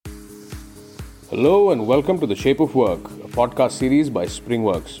Hello and welcome to The Shape of Work, a podcast series by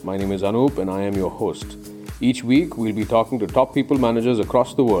Springworks. My name is Anup and I am your host. Each week, we'll be talking to top people managers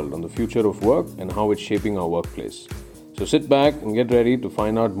across the world on the future of work and how it's shaping our workplace. So sit back and get ready to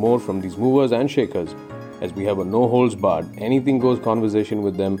find out more from these movers and shakers as we have a no holds barred, anything goes conversation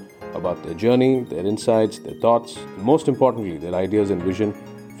with them about their journey, their insights, their thoughts, and most importantly, their ideas and vision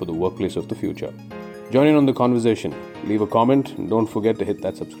for the workplace of the future. Join in on the conversation, leave a comment, and don't forget to hit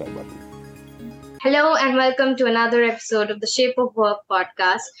that subscribe button. Hello and welcome to another episode of the Shape of Work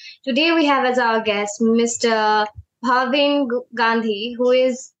podcast. Today we have as our guest Mr. Bhavin Gandhi, who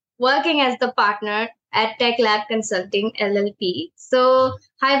is working as the partner at Tech Lab Consulting LLP. So,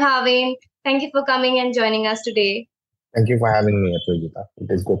 hi Bhavin, thank you for coming and joining us today. Thank you for having me, Aprajita.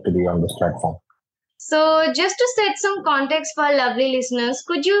 It is good to be on this platform. So, just to set some context for our lovely listeners,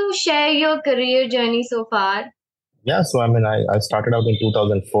 could you share your career journey so far? Yeah, so I started out in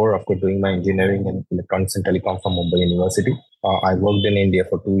 2004 after doing my engineering in electronics and telecom from Mumbai University. I worked in India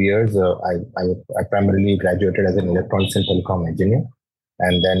for 2 years. I primarily graduated as an electronics and telecom engineer.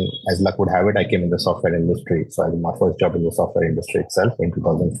 And then, as luck would have it, I came in the software industry. So I did my first job in the software industry itself in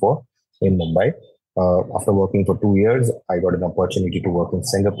 2004 in Mumbai. After working for 2 years, I got an opportunity to work in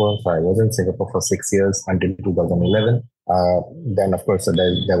Singapore. So I was in Singapore for 6 years until 2011. Then, of course,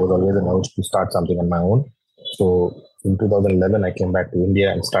 there was always an urge to start something on my own. So in 2011, I came back to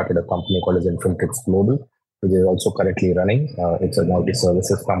India and started a company called as Infintrix Global, which is also currently running. It's a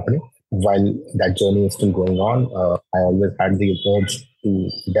multi-services company. While that journey is still going on, I always had the urge to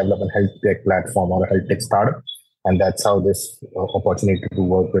develop a health tech platform or a health tech startup. And that's how this opportunity to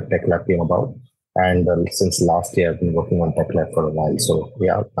work with Tech Lab came about. And since last year, I've been working on Tech Lab for a while. So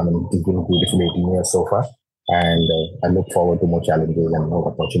yeah, it's been beautiful 18 years so far. And I look forward to more challenges and more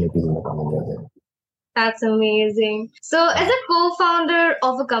opportunities in the coming years. That's amazing. So, as a co-founder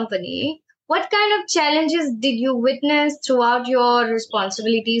of a company, what kind of challenges did you witness throughout your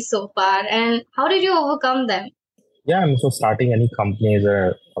responsibilities so far, and how did you overcome them? Yeah, so starting any company is,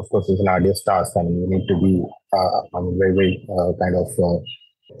 of course, is an arduous task. You need to be very kind of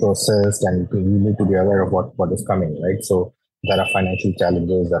processed, and you need to be aware of what is coming, right? So there are financial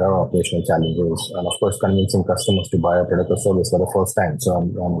challenges, there are operational challenges, and of course, convincing customers to buy a product or service for the first time. So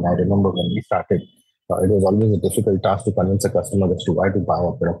I remember when we started, it was always a difficult task to convince a customer as to why to buy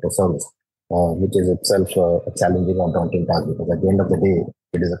a product or service, which is itself a challenging or daunting task, because at the end of the day,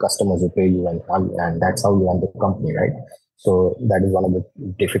 it is the customers who pay you, and that's how you run the company, right? So that is one of the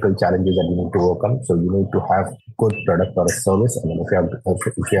difficult challenges that you need to overcome. So you need to have good product or a service. If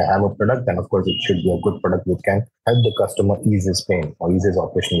you have a product, then of course it should be a good product which can help the customer ease his pain or ease his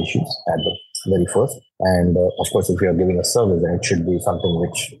operational issues at the very first. And of course, if you are giving a service, then it should be something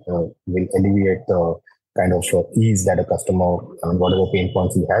which will alleviate the kind of ease that a customer, whatever pain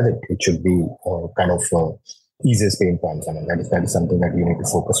points he has, it should be kind of ease his pain points. That is something that you need to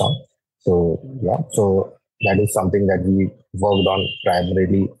focus on. So yeah, so that is something that we worked on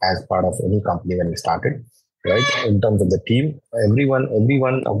primarily as part of any company when we started, right? In terms of the team, everyone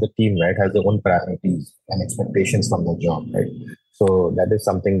of the team, right, has their own priorities and expectations from their job, right? So that is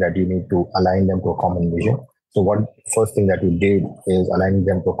something that you need to align them to a common vision. So what first thing that we did is aligning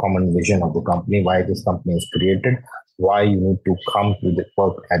them to a common vision of the company, why this company is created, why you need to come to the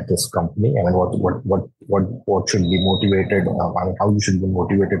work at this company, and what should be motivated, how you should be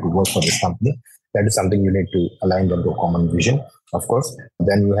motivated to work for this company. That is something you need to align them to a common vision, of course.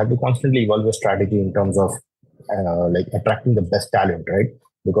 Then you have to constantly evolve your strategy in terms of attracting the best talent, right?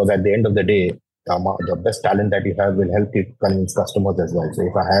 Because at the end of the day, the best talent that you have will help you convince customers as well. So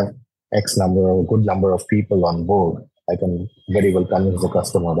if I have a good number of people on board, I can very well convince the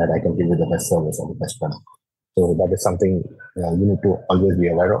customer that I can give you the best service or the best product. So that is something you need to always be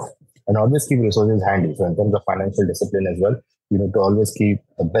aware of, and always keep resources handy. So in terms of financial discipline as well, you need to always keep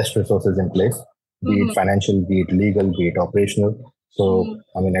the best resources in place, be it financial, be it legal, be it operational. So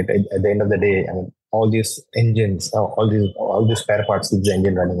at the end of the day, all these engines, all these spare parts keep the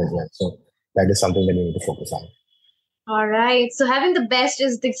engine running as well. So that is something that you need to focus on. All right. So having the best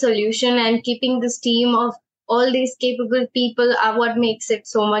is the solution, and keeping this team of all these capable people are what makes it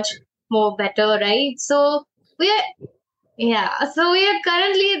so much more better, right? So we are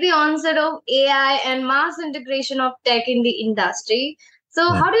currently at the onset of AI and mass integration of tech in the industry.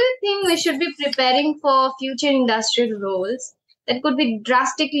 So how do you think we should be preparing for future industrial roles that could be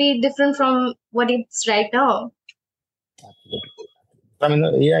drastically different from what it's right now?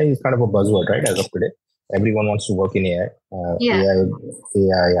 Absolutely. AI is kind of a buzzword, right? As of today, everyone wants to work in AI.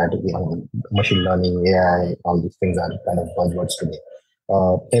 Machine learning, AI, all these things are kind of buzzwords today.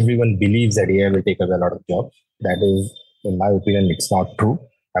 Everyone believes that AI will take away a lot of jobs. That is, in my opinion, it's not true.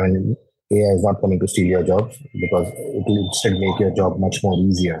 AI is not coming to steal your jobs because it will instead make your job much more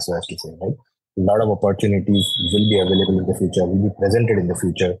easier, so as to say, right? A lot of opportunities will be available in the future, will be presented in the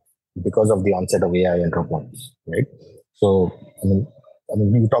future because of the onset of AI and robots, right? So, I mean,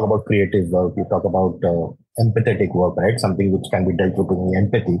 you talk about creative work, you talk about empathetic work, right? Something which can be dealt with in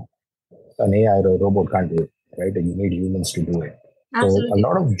empathy. An AI or a robot can't do it, right? You need humans to do it. So a Absolutely.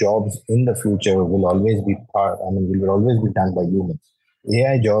 lot of jobs in the future will always be will always be done by humans.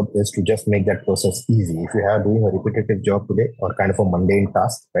 AI job is to just make that process easy. If you are doing a repetitive job today or kind of a mundane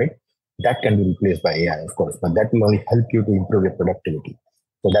task, right, that can be replaced by AI, of course, but that will only help you to improve your productivity.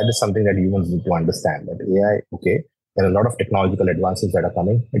 So that is something that humans need to understand that AI, okay, there are a lot of technological advances that are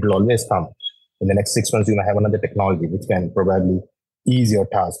coming. It will always come. In the next 6 months, you may have another technology which can probably ease your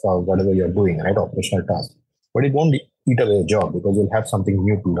task or whatever you're doing, right? Operational task. But it won't eat away a job because you'll have something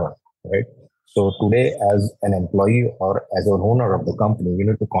new to learn, right? So today, as an employee or as an owner of the company, you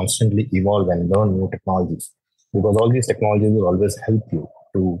need to constantly evolve and learn new technologies because all these technologies will always help you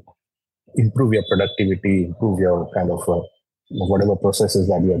to improve your productivity, improve your kind of whatever processes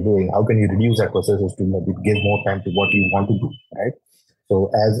that you are doing. How can you reduce that processes to maybe give more time to what you want to do, right? So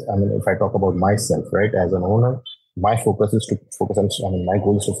if I talk about myself, right, as an owner, my focus is to focus on, my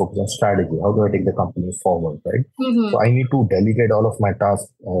goal is to focus on strategy. How do I take the company forward, right? Mm-hmm. So I need to delegate all of my tasks,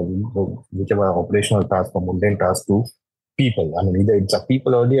 whichever operational task or mundane task to people. Either it's a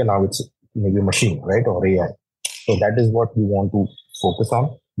people earlier, now it's maybe machine, right, or AI. So that is what you want to focus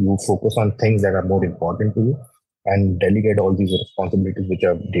on. You focus on things that are more important to you and delegate all these responsibilities, which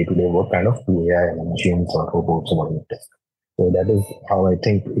are day-to-day work, kind of to AI and machines or robots or whatever it is. So that is how I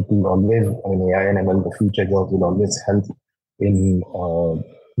think it will always, AI and ML, the future jobs will always help in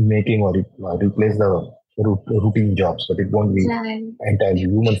making or replace the routine jobs, but it won't be Right. entirely,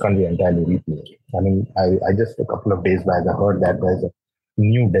 humans can't be entirely replaced. I just a couple of days back, I heard that there's a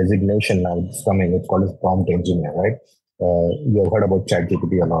new designation now it's coming. It's called as prompt engineer, right? You have heard about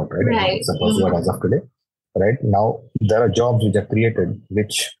ChatGPT a lot, right? Right. It's a buzzword Mm-hmm. as of today, right? Now there are jobs which are created,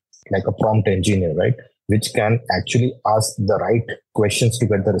 which like a prompt engineer, right? Which can actually ask the right questions to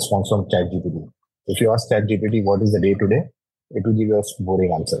get the response from ChatGPT. If you ask ChatGPT what is the day today, it will give you a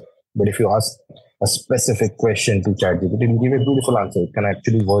boring answer. But if you ask a specific question to ChatGPT, it will give you a beautiful answer. It can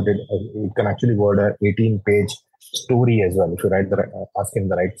actually word a 18-page story as well if you ask him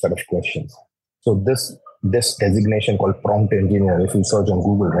the right set of questions. So this designation called prompt engineer, if you search on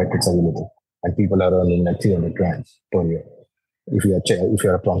Google, right, it's available, and people are earning like 300 grand per year if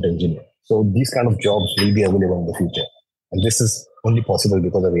you're a prompt engineer. So these kind of jobs will be available in the future, and this is only possible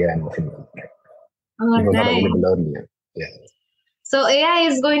because of AI and machine learning. Right? It All was not right. available earlier. Yeah, So AI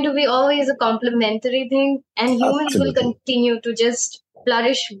is going to be always a complementary thing, and humans will absolutely. continue to just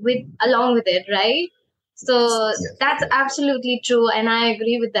flourish with along with it, right? So Yes, that's yes. absolutely true, and I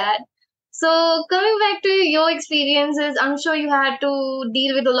agree with that. So coming back to your experiences, I'm sure you had to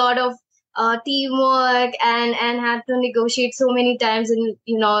deal with a lot of teamwork and had to negotiate so many times in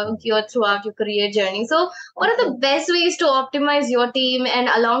your throughout your career journey. So what are the best ways to optimize your team and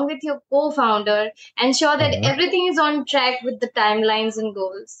along with your co-founder ensure that Mhm. everything is on track with the timelines and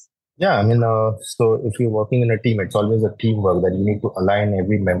goals? Yeah, so if you're working in a team, it's always a teamwork that you need to align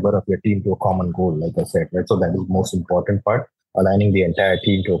every member of your team to a common goal, like I said, right? So that is the most important part, aligning the entire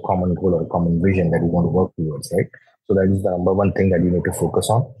team to a common goal or a common vision that you want to work towards, right? So that is the number one thing that you need to focus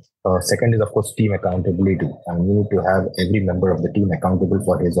on. Second is, of course, team accountability. You need to have every member of the team accountable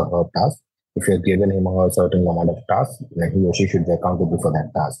for his or her task. If you're given him or her a certain amount of tasks, then he or she should be accountable for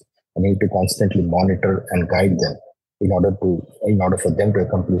that task. And you need to constantly monitor and guide them in order for them to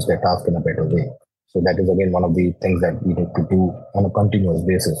accomplish their task in a better way. So that is again one of the things that we need to do on a continuous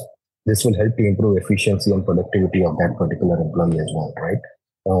basis. This will help to improve efficiency and productivity of that particular employee as well, right?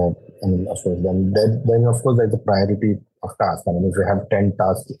 And of course, then of course there's the priority of tasks. If you have 10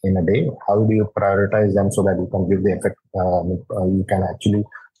 tasks in a day, how do you prioritize them so that you can give the effect? You can actually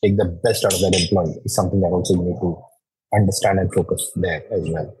take the best out of that employee. It's something that also you need to understand and focus there as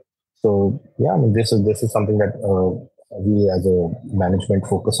well. So yeah, this is something that we as a management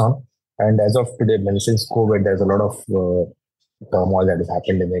focus on. And as of today, since COVID, there's a lot of turmoil that has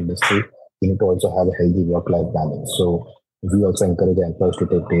happened in the industry. We need to also have a healthy work-life balance. So we also encourage the employees to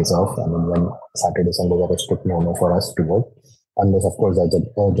take days off. When Saturday, Sunday are a strict no for us to work, unless of course there's an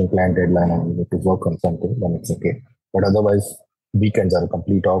urgent client deadline and we need to work on something, then it's okay. But otherwise, weekends are a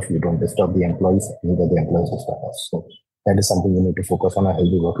complete off. You don't disturb the employees, neither the employees disturb us. So that is something you need to focus on, a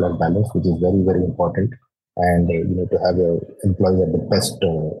healthy work-life balance, which is very, very important. And you need to have your employees at the best,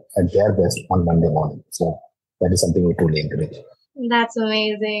 at their best on Monday morning. So that is something we truly encourage. That's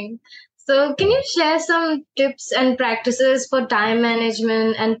amazing. So, can you share some tips and practices for time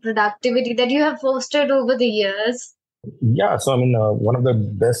management and productivity that you have fostered over the years? Yeah, so one of the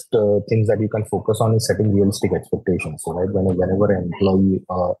best things that you can focus on is setting realistic expectations. So, right, whenever an employee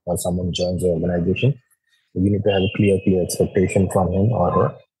or someone joins the organization, you need to have a clear expectation from him or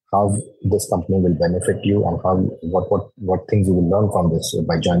her how this company will benefit you and how what things you will learn from this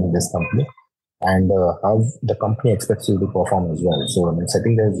by joining this company, and how the company expects you to perform as well. So,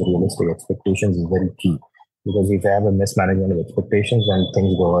 setting those realistic expectations is very key because if you have a mismanagement of expectations, then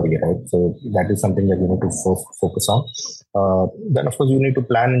things go awry, right? So, that is something that you need to first focus on. Then, of course, you need to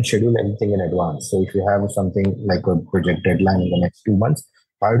plan and schedule everything in advance. So, if you have something like a project deadline in the next 2 months,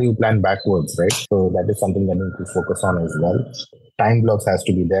 how do you plan backwards, right? So, that is something that you need to focus on as well. Time blocks has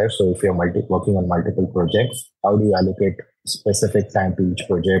to be there. So, if you're working on multiple projects, how do you allocate specific time to each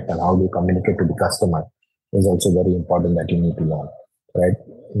project and how do you communicate to the customer is also very important that you need to learn, right?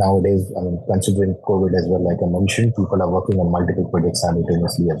 Nowadays, considering COVID as well, like I mentioned, people are working on multiple projects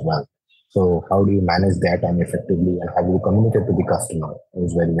simultaneously as well. So how do you manage their time effectively and how do you communicate to the customer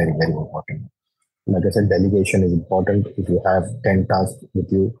is very important. Like I said, delegation is important. If you have 10 tasks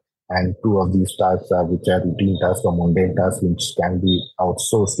with you and two of these tasks are which are routine tasks or mundane tasks which can be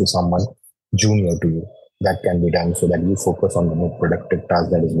outsourced to someone junior to you, that can be done so that you focus on the more productive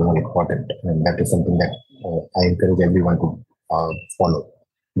task that is more important. And that is something that I encourage everyone to follow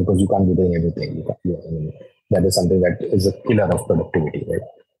because you can't be doing everything. That is something that is a killer of productivity, right?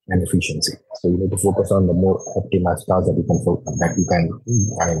 And efficiency. So you need to focus on the more optimized tasks that you can focus, that you can,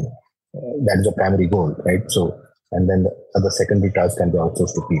 I mean, that is a primary goal, right? So, and then the other secondary tasks can be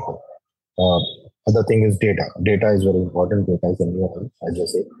outsourced to people. Uh, Other thing is data. Data is very important. Data is a new one, as I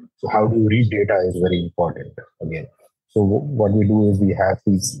say. So, how do you read data is very important again. So, what we do is we have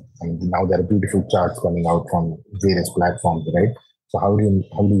these, and now there are beautiful charts coming out from various platforms, right? So, how do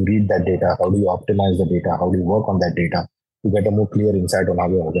you read that data? How do you optimize the data? How do you work on that data to get a more clear insight on how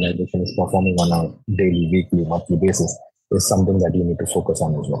your organization is performing on a daily, weekly, monthly basis? Is something that you need to focus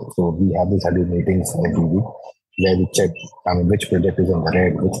on as well. So we have these Hadoop meetings every week where we check which project is in the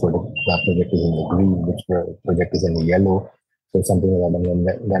red, which project is in the green, which project is in the yellow. So something like that.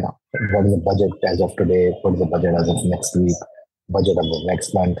 And then what is the budget as of today? What is the budget as of next week? Budget of the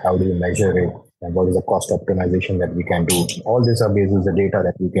next month? How do you measure it? And what is the cost optimization that we can do? All these are basis the data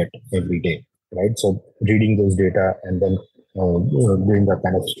that we get every day, right? So reading those data and then doing that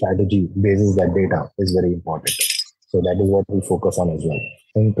kind of strategy basis that data is very important. So that is what we focus on as well.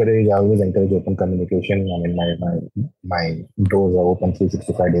 I always encourage open communication. I mean, my doors are open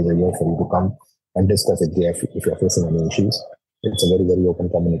 365 days a year for you to come and discuss if you're facing any issues. It's a very open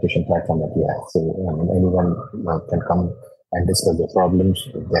communication platform that we have. So anyone can come and discuss their problems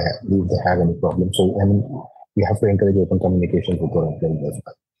if they have any problems. So we have to encourage open communication with our employees as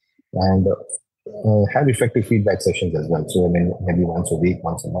well. And have effective feedback sessions as well. So maybe once a week,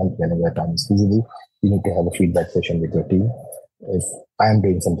 once a month, whenever time is feasible, you need to have a feedback session with your team. If I am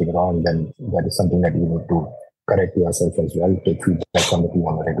doing something wrong, then that is something that you need to correct yourself as well. Take feedback from the team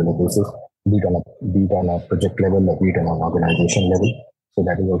on a regular basis, be it on a project level or be it on an organization level. So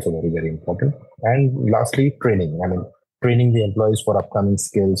that is also very important. And lastly, training. Training the employees for upcoming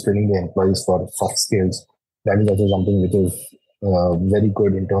skills, training the employees for soft skills. That is also something which is very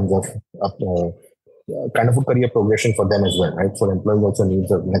good in terms of kind of a career progression for them as well, right? For employees also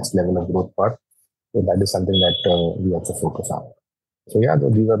needs a next level of growth path. So that is something that we also focus on. So yeah,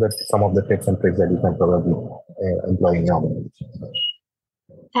 these are some of the tips and tricks that you can probably employ in your organization.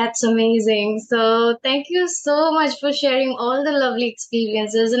 That's amazing. So, thank you so much for sharing all the lovely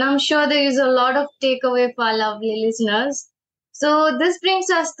experiences. And I'm sure there is a lot of takeaway for our lovely listeners. So, this brings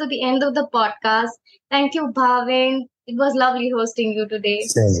us to the end of the podcast. Thank you, Bhavin. It was lovely hosting you today.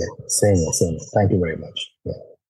 Same here. Thank you very much. Yeah.